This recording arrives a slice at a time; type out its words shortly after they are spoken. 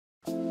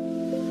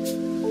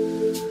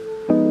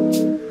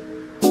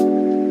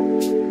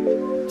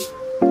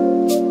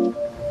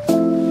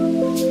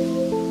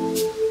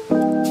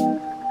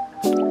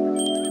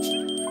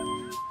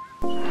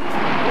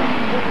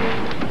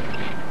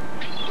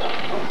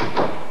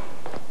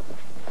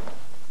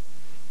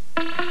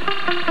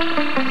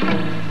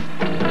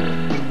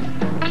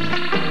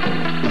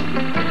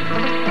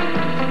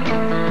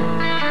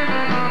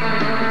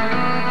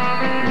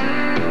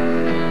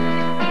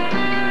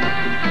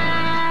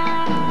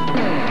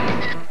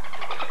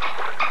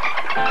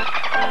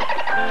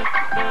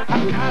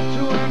I've got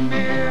to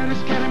admit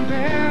it's getting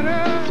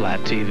better. Flat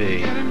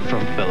TV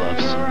from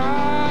Philips.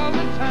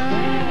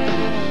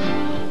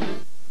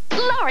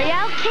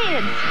 L'Oreal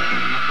Kids.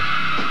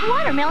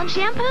 Watermelon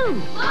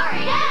shampoo.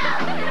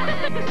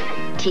 L'Oreal.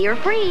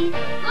 Tear-free.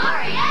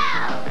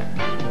 L'Oreal.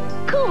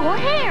 Cool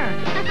hair.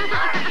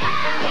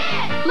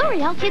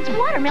 L'Oreal Kids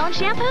Watermelon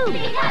Shampoo.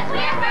 Because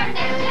we're from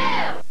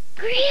there too.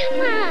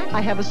 Grandma!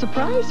 I have a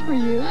surprise for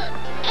you.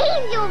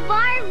 Angel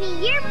Barbie,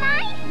 you're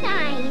my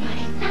size.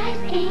 My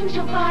size,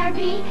 Angel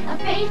Barbie, a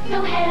face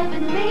so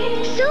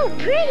heavenly. So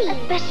pretty. A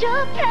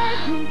special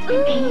present,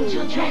 an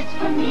angel dress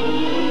for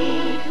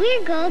me.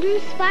 We're golden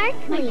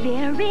sparkly.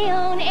 My very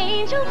own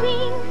angel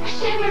wings, a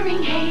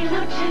shimmering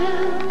halo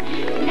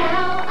too.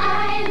 Now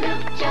I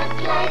look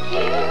just like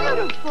you.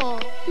 Beautiful.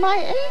 My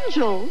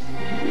angels.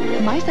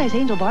 My size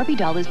Angel Barbie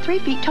doll is 3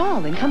 feet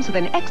tall and comes with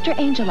an extra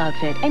angel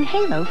outfit and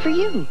halo for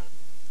you.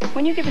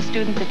 When you give a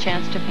student the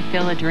chance to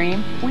fulfill a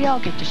dream, we all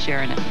get to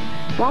share in it.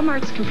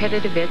 Walmart's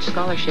Competitive Edge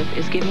Scholarship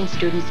is giving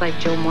students like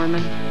Joe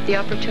Mormon the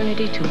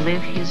opportunity to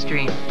live his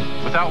dream.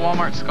 Without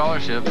Walmart's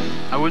scholarship,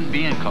 I wouldn't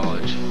be in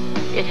college.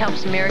 It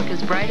helps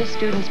America's brightest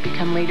students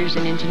become leaders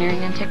in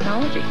engineering and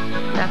technology.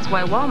 That's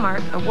why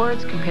Walmart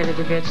awards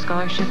Competitive Edge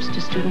scholarships to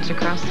students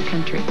across the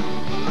country.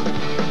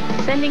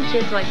 Sending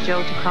kids like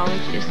Joe to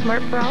college is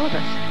smart for all of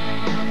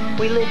us.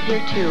 We live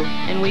here too,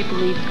 and we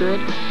believe good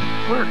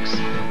works.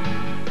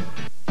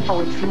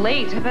 Oh, it's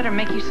late. I better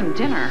make you some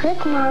dinner.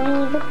 Look,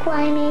 Mommy, look what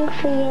I made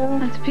for you.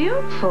 That's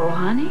beautiful,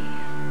 honey.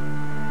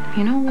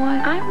 You know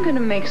what? I'm gonna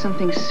make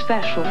something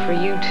special for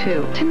you,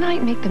 too.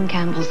 Tonight, make them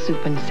Campbell's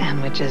soup and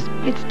sandwiches.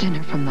 It's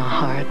dinner from the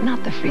heart,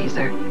 not the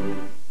freezer.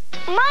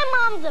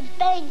 My mom's a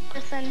big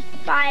person.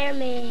 Fire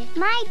me.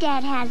 My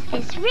dad has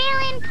this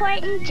really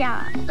important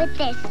job with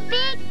this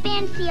big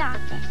fancy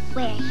office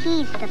where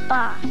he's the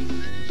boss.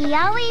 He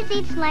always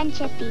eats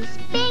lunch at these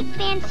big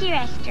fancy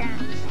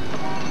restaurants.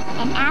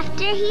 And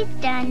after he's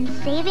done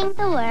saving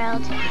the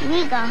world,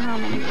 we go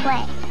home and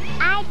play.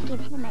 I'd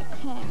give him a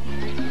 10.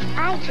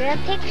 I drew a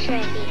picture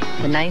of you.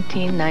 The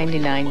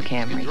 1999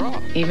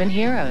 Camry. Even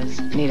heroes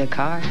need a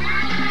car.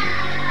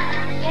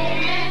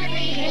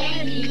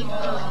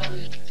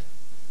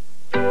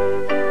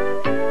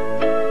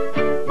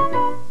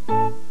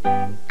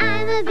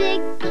 I'm a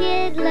big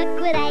kid, look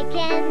what I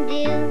can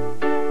do.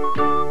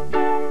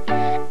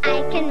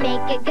 I can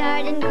make a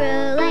garden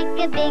grow like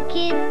a big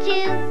kid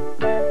too.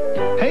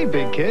 Hey,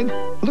 big kid,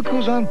 look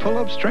who's on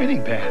Pull-Up's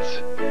training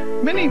pants.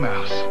 Minnie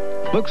Mouse.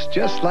 Looks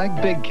just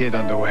like big kid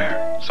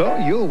underwear, so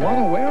you'll want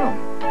to wear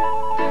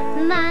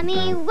them.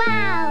 Mommy,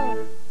 wow.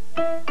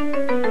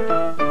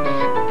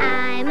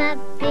 I'm a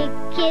big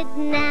kid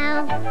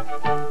now.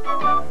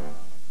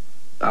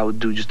 I would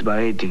do just about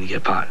anything to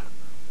get pot.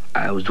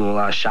 I was doing a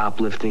lot of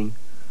shoplifting,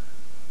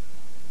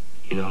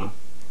 you know.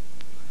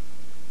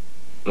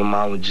 My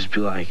mom would just be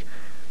like,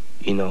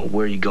 you know,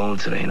 where are you going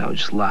today? And I would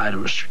just lie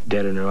to her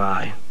dead in her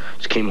eye.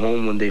 Just came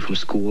home one day from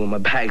school and my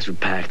bags were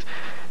packed.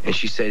 And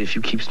she said, if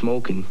you keep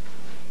smoking,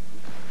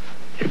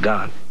 you're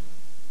gone.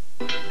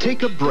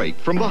 Take a break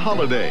from the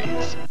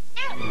holidays.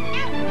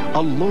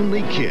 A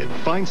lonely kid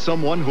finds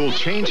someone who'll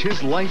change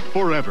his life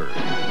forever.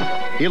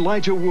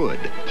 Elijah Wood,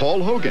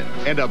 Paul Hogan,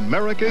 and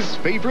America's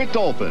favorite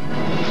dolphin.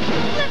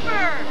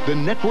 Flipper! The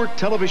network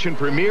television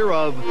premiere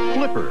of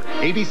Flipper.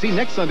 ABC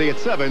next Sunday at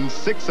 7,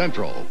 6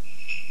 Central.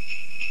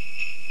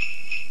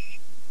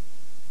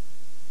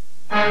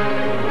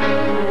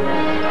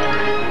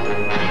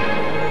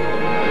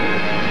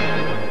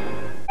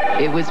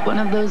 It was one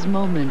of those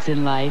moments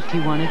in life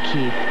you want to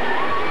keep.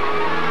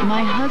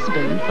 My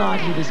husband thought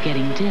he was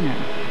getting dinner.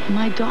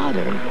 My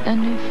daughter, a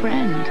new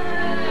friend.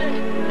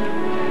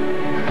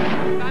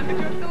 Time to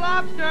cook the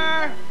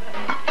lobster.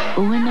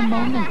 When the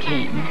moment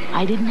came,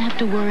 I didn't have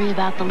to worry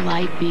about the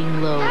light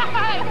being low.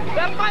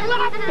 That's my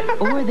lobster.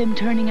 Or them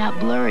turning out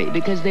blurry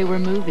because they were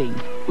moving.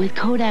 With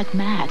Kodak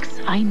Max,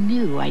 I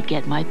knew I'd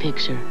get my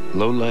picture.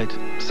 Low light,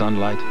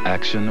 sunlight,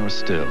 action, or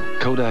still,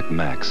 Kodak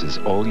Max is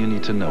all you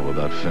need to know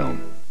about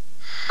film.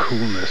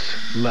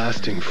 Coolness,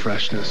 lasting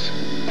freshness.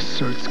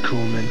 Cert's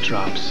Cool Mint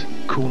Drops.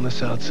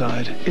 Coolness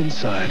outside,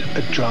 inside,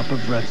 a drop of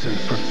Retsin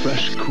for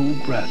fresh, cool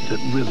breath that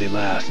really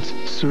lasts.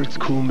 Cert's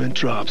Cool Mint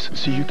Drops,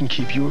 so you can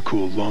keep your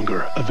cool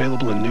longer.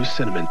 Available in new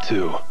cinnamon,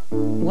 too.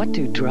 What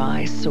do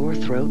dry, sore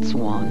throats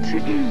want?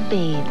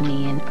 Bathe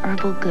me in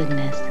herbal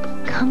goodness.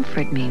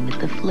 Comfort me with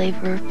the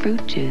flavor of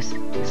fruit juice.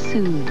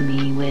 Soothe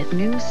me with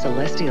new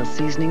Celestial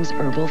Seasonings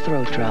Herbal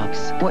Throat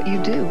Drops. What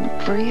you do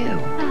for you.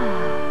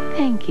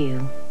 Thank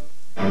you.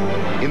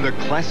 In the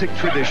classic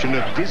tradition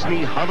of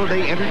Disney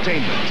holiday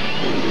entertainment.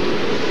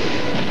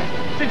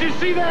 Did you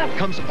see that?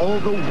 Comes all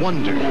the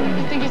wonder.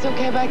 You think he's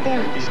okay back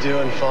there? He's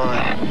doing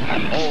fine.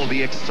 All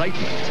the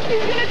excitement.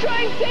 He's gonna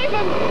try and save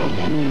him!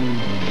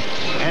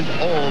 And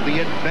all the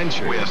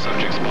adventure. We have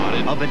subject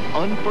spotted. Of an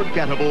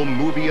unforgettable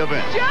movie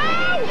event.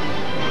 Joe!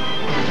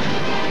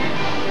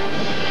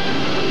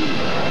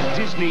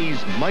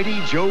 Disney's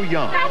Mighty Joe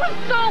Young. That was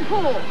so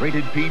cool!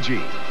 Rated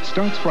PG.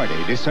 Starts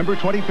Friday, December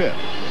 25th.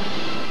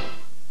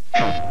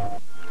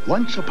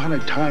 Once upon a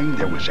time,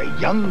 there was a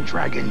young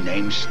dragon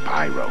named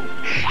Spyro.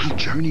 He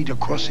journeyed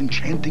across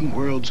enchanting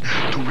worlds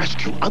to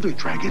rescue other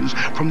dragons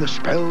from the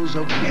spells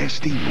of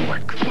Nasty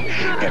Mork.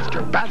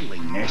 After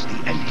battling Nasty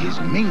and his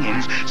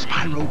minions,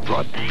 Spyro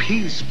brought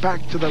peace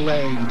back to the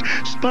land.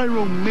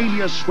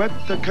 Spyromania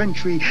swept the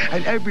country,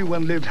 and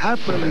everyone lived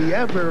happily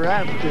ever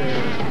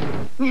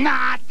after.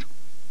 Not!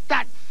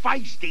 That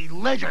feisty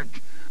lizard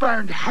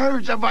burned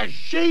herds of our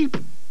sheep!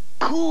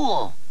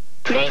 Cool.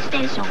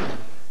 PlayStation.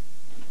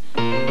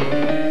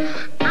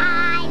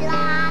 I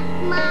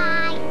lost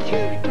my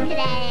tooth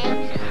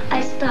today.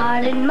 I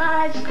started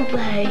magical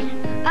play.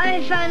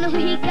 I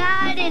finally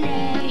got an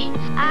A.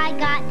 I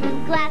got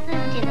new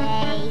glasses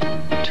today.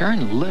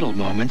 Turn little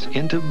moments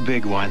into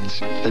big ones.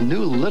 The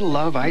new Little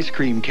Love ice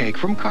cream cake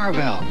from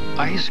Carvel.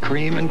 Ice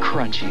cream and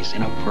crunchies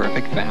in a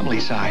perfect family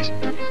size.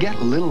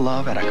 Get Little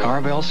Love at a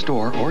Carvel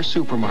store or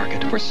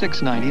supermarket for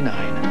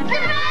 $6.99.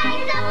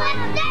 Surprise!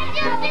 Someone's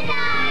special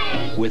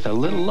tonight! With a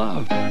little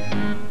love.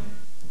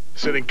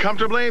 Sitting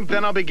comfortably,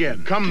 then I'll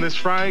begin. Come this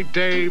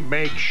Friday,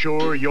 make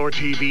sure your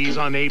TV's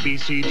on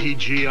ABC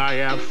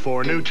TGIF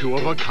for new 2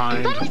 of a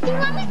kind.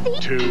 Let me see.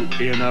 2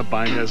 Ina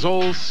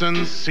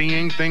Olsen,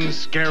 seeing things,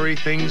 scary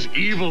things,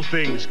 evil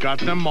things, got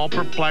them all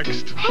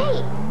perplexed.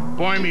 Hey!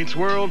 Boy Meets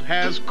World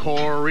has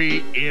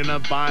Corey in a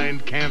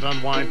bind, can't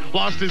unwind,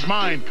 lost his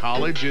mind,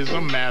 college is a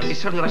mess. New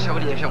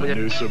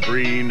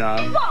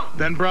Sabrina,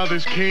 then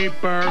Brothers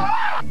Keeper,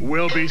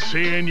 we'll be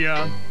seeing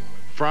ya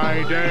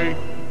Friday.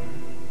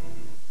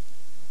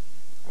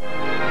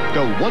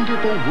 The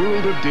wonderful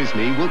world of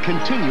Disney will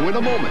continue in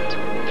a moment,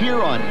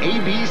 here on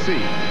ABC.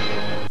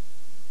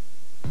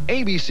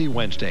 ABC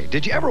Wednesday.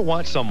 Did you ever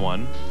want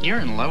someone... You're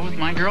in love with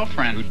my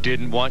girlfriend. ...who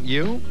didn't want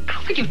you? I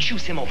don't think you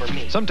choose him over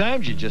me.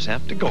 Sometimes you just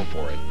have to go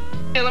for it.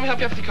 Hey, let me help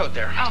you off the coat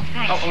there. Oh,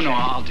 thanks. Oh, no,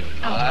 I'll do it.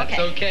 Oh, that's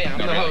okay. I'm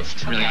the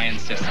host. Really, I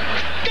insist.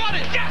 Got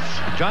it,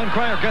 yes! John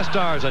Cryer guest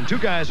stars on Two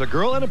Guys, a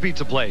Girl, and a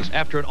Pizza Place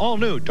after an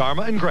all-new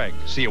Dharma and Greg.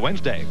 See you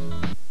Wednesday.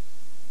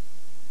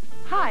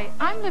 Hi,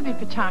 I'm Libby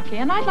Pataki,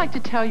 and I'd like to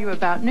tell you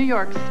about New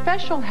York's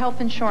special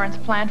health insurance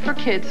plan for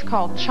kids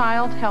called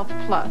Child Health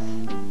Plus.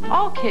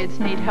 All kids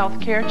need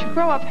health care to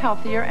grow up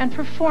healthier and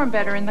perform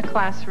better in the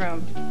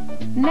classroom.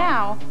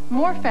 Now,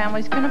 more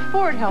families can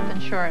afford health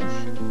insurance.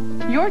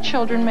 Your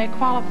children may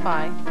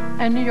qualify,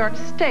 and New York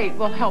State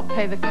will help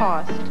pay the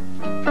cost.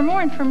 For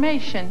more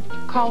information,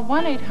 call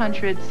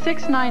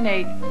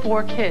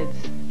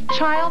 1-800-698-4KIDS.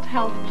 Child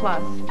Health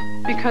Plus,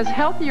 because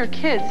healthier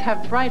kids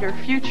have brighter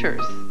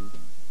futures.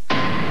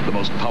 The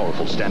most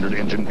powerful standard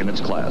engine in its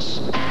class.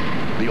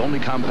 The only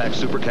compact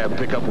supercab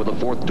pickup with a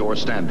 4th door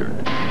standard.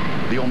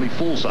 The only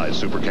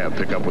full-size supercab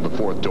pickup with a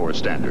 4th door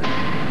standard.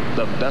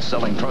 The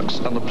best-selling trucks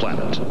on the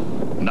planet.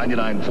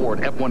 99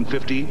 Ford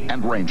F-150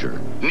 and Ranger.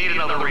 Need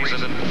another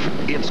reason?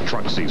 It's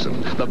truck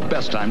season. The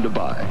best time to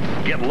buy.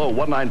 Get low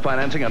 1-9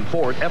 financing on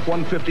Ford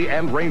F-150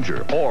 and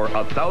Ranger, or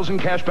 $1,000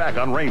 cash back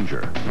on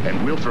Ranger.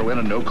 And we'll throw in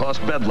a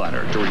no-cost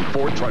bedliner during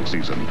Ford truck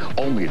season.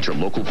 Only at your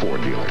local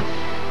Ford dealer.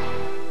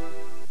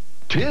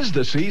 'Tis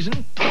the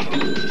season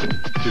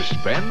to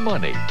spend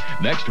money.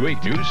 Next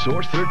week, News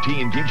Source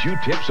 13 gives you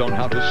tips on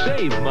how to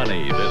save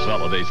money this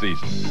holiday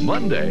season.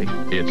 Monday,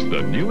 it's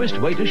the newest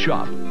way to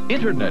shop,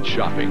 internet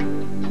shopping.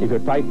 If you're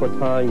tight for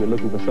time, you're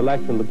looking for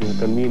selection, looking for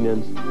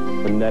convenience,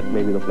 the net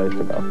may be the place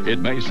to go. It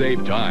may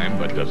save time,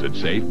 but does it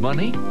save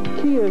money?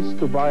 Key is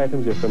to buy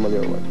items you're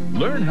familiar with.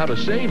 Learn how to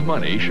save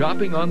money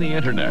shopping on the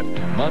internet.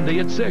 Monday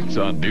at 6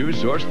 on News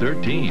Source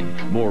 13.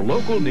 More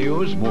local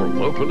news, more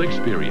local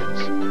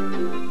experience.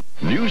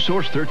 News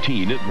Source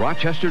 13 at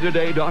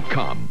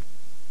rochestertoday.com.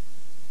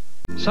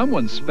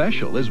 Someone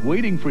special is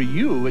waiting for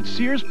you at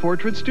Sears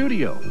Portrait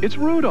Studio. It's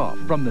Rudolph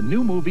from the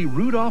new movie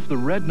Rudolph the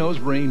Red-Nosed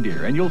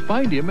Reindeer, and you'll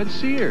find him at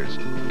Sears.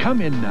 Come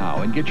in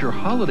now and get your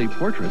holiday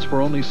portraits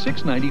for only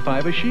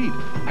 $6.95 a sheet.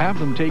 Have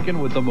them taken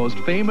with the most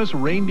famous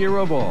reindeer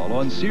of all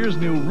on Sears'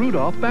 new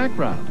Rudolph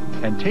background.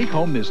 And take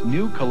home this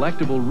new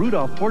collectible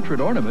Rudolph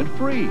portrait ornament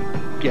free.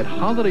 Get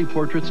holiday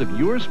portraits of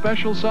your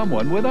special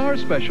someone with our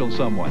special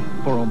someone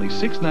for only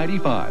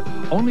 $6.95.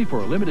 Only for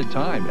a limited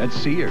time at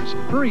Sears.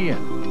 Hurry in.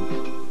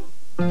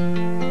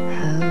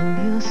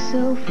 Have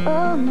yourself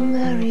a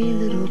merry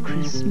little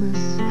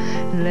Christmas.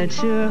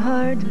 Let your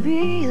heart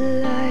be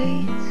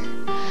light.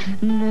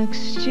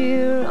 Next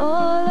year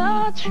all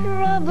our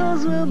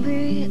troubles will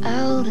be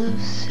out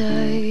of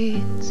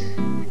sight.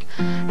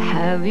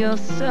 Have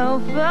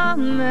yourself a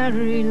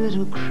merry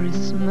little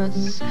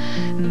Christmas.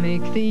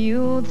 Make the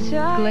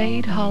Yuletide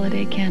Glade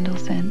Holiday Candle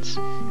Scents.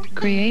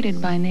 Created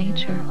by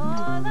nature.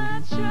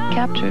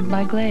 Captured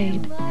by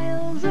Glade.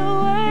 miles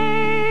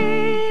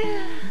away.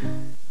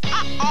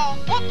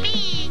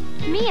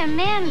 Me,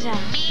 Amanda.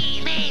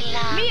 Me,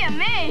 Layla. Me,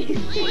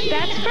 Amaze.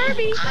 That's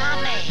Furby.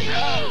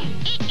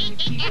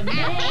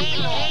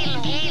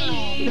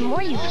 The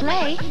more you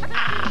play,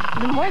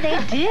 the more they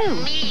do.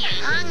 Me,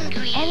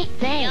 hungry. And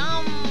say,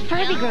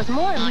 Furby grows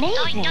more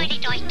amazing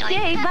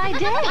day by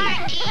day.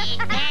 Party,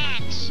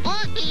 dance,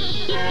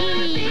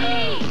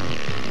 boogie.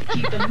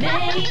 Keep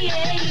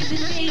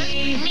amazing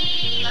me.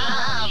 Me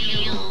love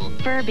you.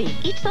 Furby.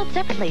 Each sold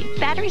separately.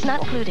 Batteries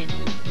not included.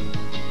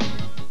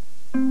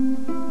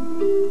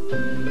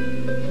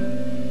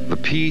 The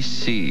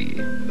PC.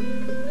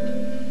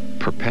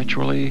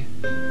 Perpetually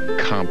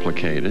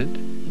complicated,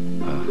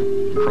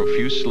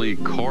 profusely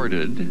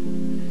corded,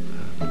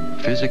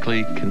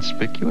 physically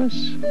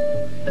conspicuous,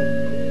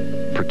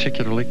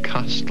 particularly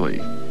costly.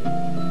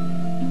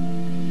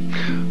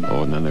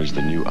 Oh, and then there's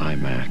the new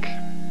iMac,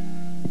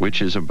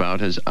 which is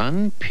about as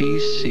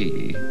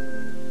un-PC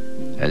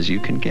as you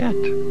can get.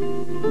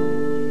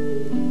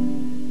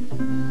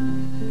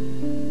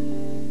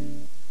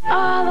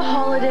 Ah, the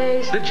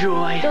holidays. The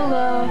joy. The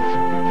love.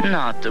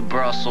 Not the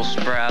Brussels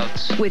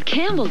sprouts. With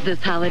Campbell's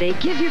this holiday,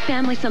 give your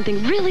family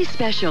something really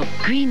special.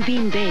 Green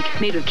bean bake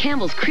made with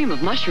Campbell's cream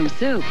of mushroom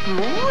soup.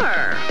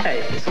 More.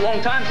 Hey, it's a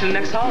long time to the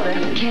next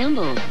holiday.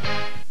 Campbell's.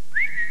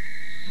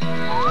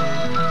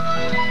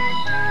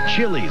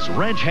 Chili's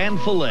Ranch Hand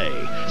Filet.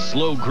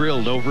 Slow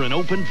grilled over an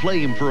open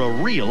flame for a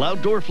real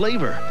outdoor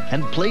flavor.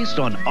 And placed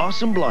on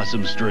awesome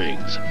blossom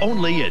strings.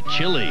 Only at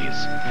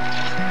Chili's.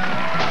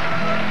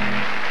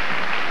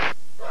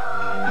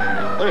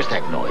 Where's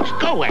that noise?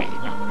 Go away.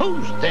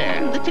 Who's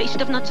there? The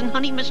taste of nuts and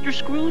honey, Mr.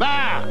 Scrooge.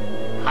 Ah,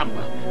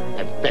 humbug.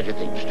 I've better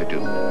things to do.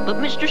 But,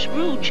 Mr.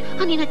 Scrooge,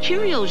 Honey Nut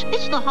Cheerios,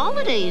 it's the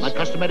holidays. My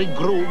customary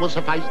gruel will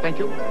suffice, thank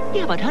you.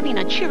 Yeah, but Honey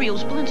Nut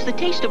Cheerios blends the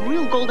taste of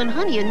real golden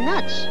honey and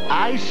nuts.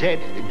 I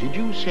said, did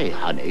you say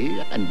honey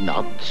and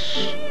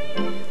nuts?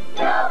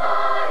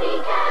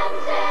 Nobody can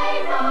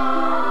say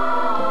no.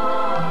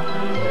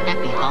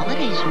 Happy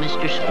holidays,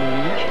 Mr.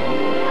 Scrooge.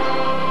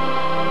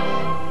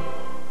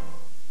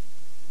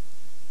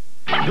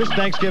 This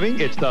Thanksgiving,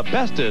 it's the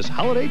bestest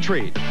holiday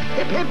treat.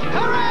 Hip, hip,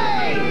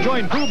 hooray!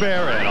 Join Pooh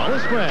Bear and all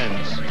his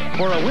friends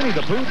for a Winnie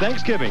the Pooh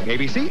Thanksgiving,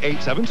 ABC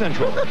 8/7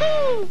 Central.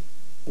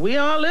 We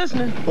are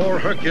listening. For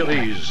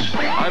Hercules.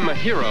 I'm a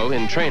hero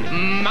in training.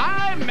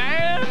 My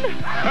man,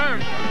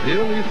 Herc.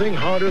 The only thing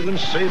harder than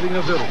saving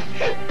a village.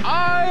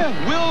 I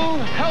will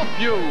help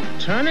you.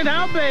 Turn it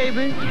out,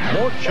 baby.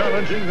 More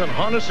challenging than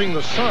harnessing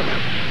the sun.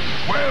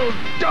 Well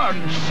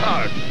done,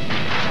 son.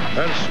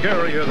 And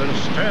scarier than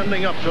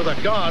standing up to the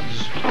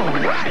gods. All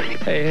right.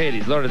 Hey,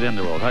 Hades, Lord of the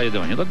Underworld. How you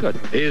doing? You look good.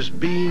 Is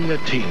being a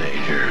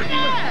teenager.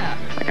 Yeah.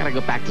 I gotta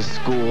go back to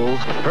school.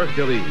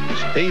 Hercules,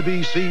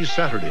 ABC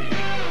Saturday.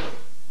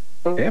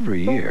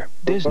 Every year,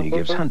 Disney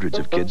gives hundreds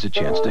of kids a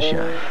chance to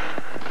shine.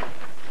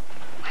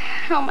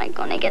 How am I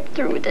gonna get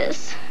through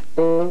this?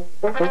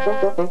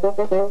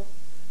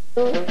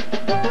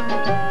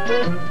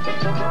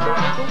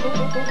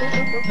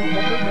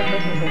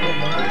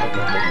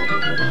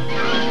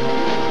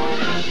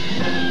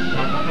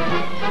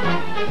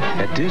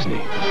 At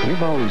Disney,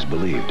 we've always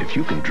believed if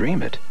you can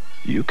dream it,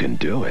 you can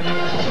do it.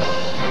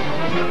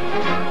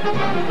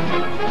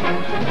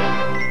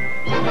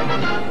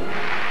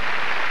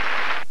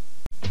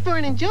 For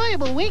an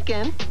enjoyable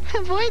weekend,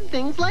 avoid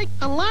things like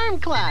alarm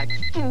clocks.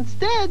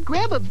 Instead,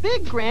 grab a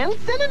big Grand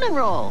Cinnamon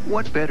Roll.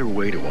 What better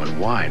way to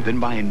unwind than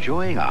by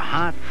enjoying a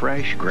hot,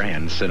 fresh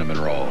Grand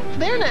Cinnamon Roll?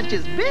 They're not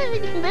just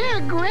big,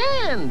 they're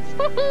grands.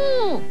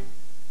 Woohoo!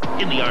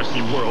 In the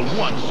RC world,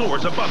 one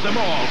soars above them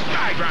all.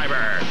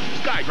 Skydriver.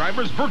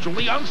 Skydriver's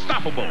virtually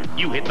unstoppable.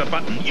 You hit the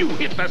button, you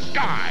hit the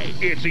sky.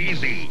 It's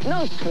easy.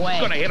 No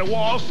sweat. Gonna hit a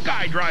wall,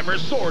 Skydriver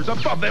soars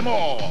above them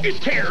all. It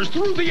tears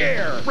through the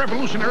air.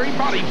 Revolutionary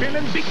body fin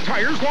and big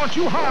tires launch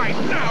you high.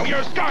 Now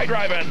you're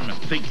skydriving.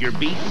 Think you're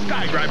beat?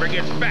 Skydriver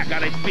gets back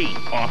on its feet.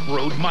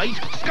 Off-road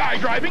might,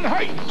 skydriving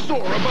height.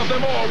 Soar above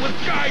them all with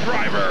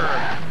Skydriver.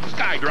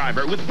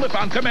 Skydriver with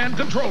flip-on command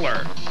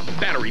controller.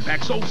 Battery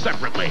pack sold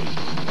separately.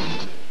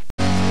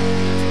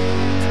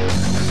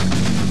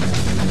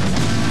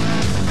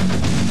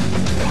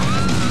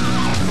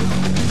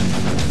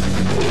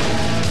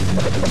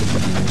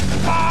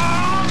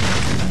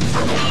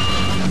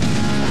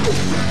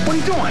 What are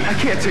you doing? I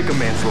can't take a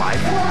man's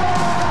life.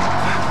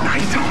 Now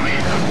you tell me.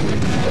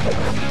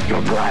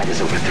 Your bride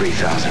is over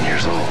 3,000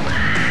 years old.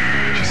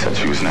 She said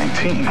she was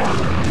 19.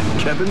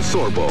 Kevin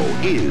Sorbo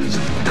is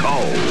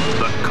Cole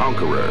the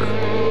Conqueror.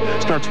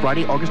 Starts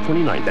Friday, August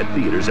 29th at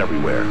theaters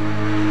everywhere.